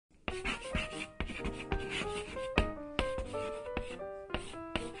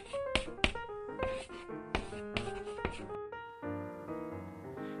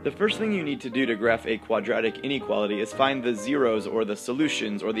The first thing you need to do to graph a quadratic inequality is find the zeros or the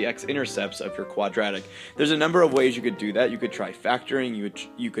solutions or the x-intercepts of your quadratic. There's a number of ways you could do that. You could try factoring,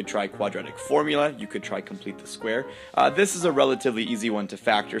 you could try quadratic formula, you could try complete the square. This is a relatively easy one to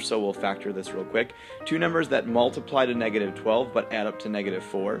factor, so we'll factor this real quick. Two numbers that multiply to -12 but add up to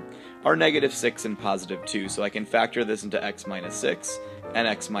 -4 are -6 and +2, so I can factor this into x minus 6 and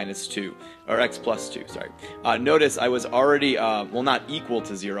x minus 2, or x plus 2, sorry. Notice I was already, well, not equal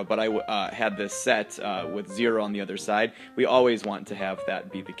to 0, but I had this set with 0 on the other side. We always want to have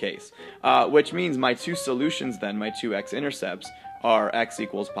that be the case. Which means my two solutions then, my two x-intercepts, are x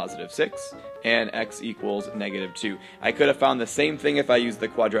equals +6 and x equals -2. I could have found the same thing if I used the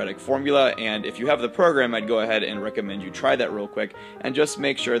quadratic formula, and if you have the program, I'd go ahead and recommend you try that real quick and just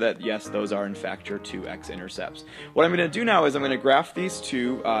make sure that yes, those are in fact your two x-intercepts. What I'm going to do now is I'm going to graph these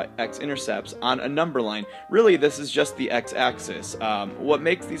two x-intercepts on a number line. Really, this is just the x-axis. What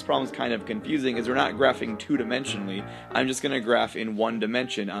makes these problems kind of confusing is we're not graphing two-dimensionally. I'm just going to graph in one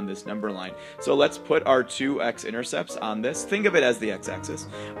dimension on this number line. So let's put our two x-intercepts on this. Think of it as the x-axis.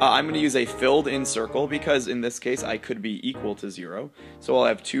 I'm going to use a filled in circle because in this case I could be equal to 0. So I'll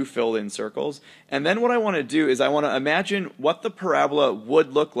have two filled in circles. And then what I want to do is I want to imagine what the parabola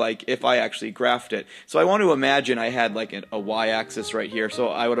would look like if I actually graphed it. So I want to imagine I had like a y-axis right here. So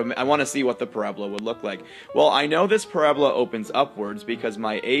I want to see what the parabola would look like. Well, I know this parabola opens upwards because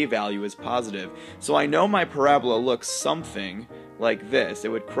my a value is positive. So I know my parabola looks something like this.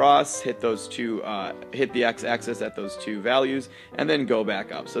 It would cross, hit those two, hit the x-axis at those two values, and then go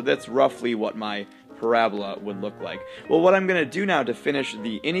back up. So that's roughly what my parabola would look like. Well, what I'm going to do now to finish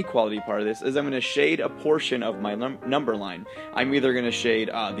the inequality part of this is I'm going to shade a portion of my number line. I'm either going to shade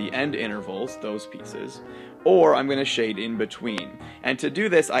the end intervals, those pieces, or I'm going to shade in between. And to do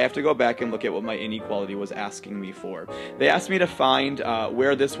this, I have to go back and look at what my inequality was asking me for. They asked me to find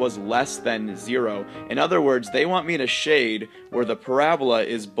where this was less than 0. In other words, they want me to shade where the parabola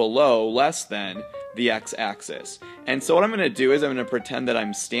is below less than the x-axis. And so what I'm going to do is I'm going to pretend that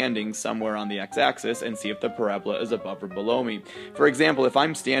I'm standing somewhere on the x-axis and see if the parabola is above or below me. For example, if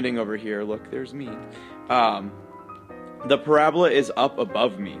I'm standing over here, look, there's me. The parabola is up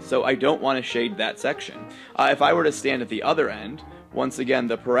above me, so I don't want to shade that section. If I were to stand at the other end, once again,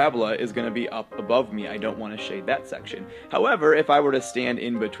 the parabola is going to be up above me. I don't want to shade that section. However, if I were to stand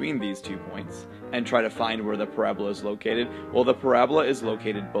in between these 2 points and try to find where the parabola is located, well, the parabola is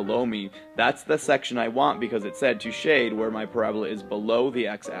located below me. That's the section I want because it said to shade where my parabola is below the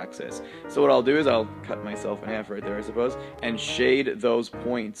x-axis. So what I'll do is I'll cut myself in half right there, I suppose, and shade those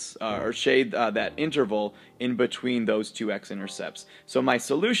points, or shade that interval in between those two x-intercepts. So my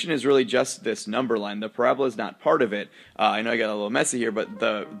solution is really just this number line. The parabola is not part of it. I know I got a little messy here, but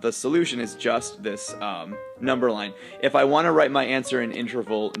the solution is just this number line. If I want to write my answer in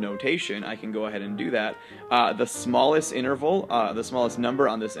interval notation, I can go ahead and do that. The smallest interval, the smallest number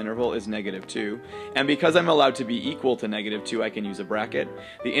on this interval is -2, and because I'm allowed to be equal to -2, I can use a bracket.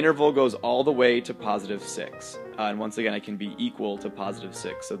 The interval goes all the way to +6, and once again I can be equal to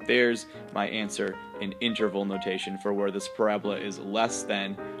 +6. So there's my answer in interval notation for where this parabola is less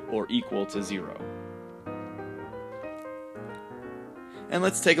than or equal to 0. And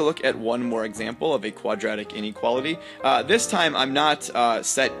let's take a look at one more example of a quadratic inequality. This time I'm not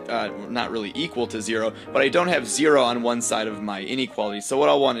not really equal to 0, but I don't have 0 on one side of my inequality. So what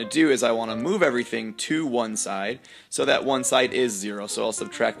I want to do is I want to move everything to one side so that one side is 0. So I'll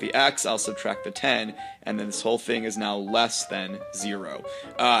subtract the x, I'll subtract the 10, and then this whole thing is now less than 0.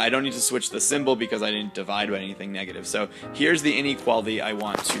 I don't need to switch the symbol because I didn't divide by anything negative. So here's the inequality I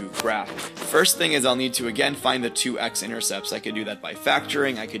want to graph. First thing is I'll need to again find the two x-intercepts. I could do that by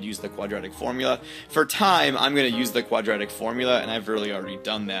factoring, I could use the quadratic formula. For time, I'm going to use the quadratic formula, and I've really already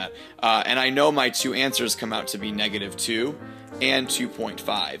done that. And I know my two answers come out to be -2 and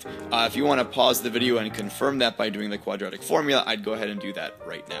 2.5. If you want to pause the video and confirm that by doing the quadratic formula, I'd go ahead and do that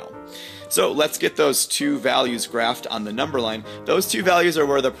right now. So let's get those two values graphed on the number line. Those two values are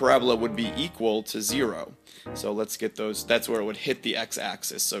where the parabola would be equal to 0. So let's get those, that's where it would hit the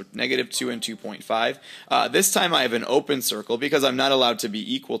x-axis, so -2 and 2.5. This time I have an open circle because I'm not allowed to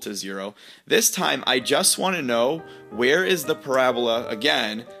be equal to 0. This time I just want to know where is the parabola,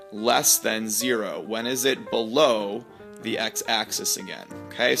 again, less than 0. When is it below the x-axis again?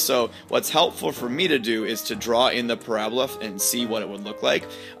 Okay, so what's helpful for me to do is to draw in the parabola and see what it would look like.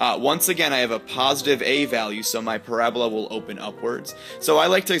 Once again, I have a positive a value, so my parabola will open upwards. So I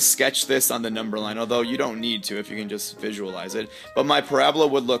like to sketch this on the number line, although you don't need to if you can just visualize it. But my parabola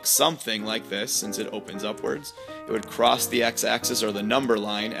would look something like this since it opens upwards. it would cross the x-axis or the number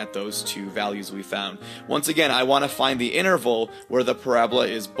line at those two values we found. Once again, I want to find the interval where the parabola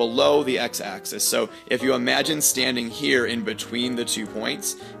is below the x-axis. So if you imagine standing here in between the 2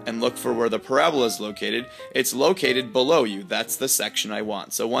 points and look for where the parabola is located, it's located below you. That's the section I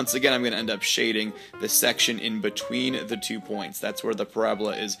want. So once again, I'm going to end up shading the section in between the 2 points. That's where the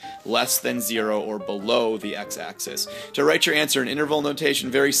parabola is less than 0 or below the x-axis. To write your answer in interval notation,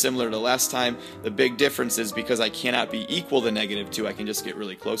 very similar to last time. The big difference is because I cannot be equal to -2, I can just get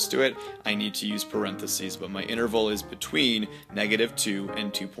really close to it. I need to use parentheses, but my interval is between -2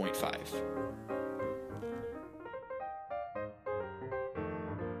 and 2.5.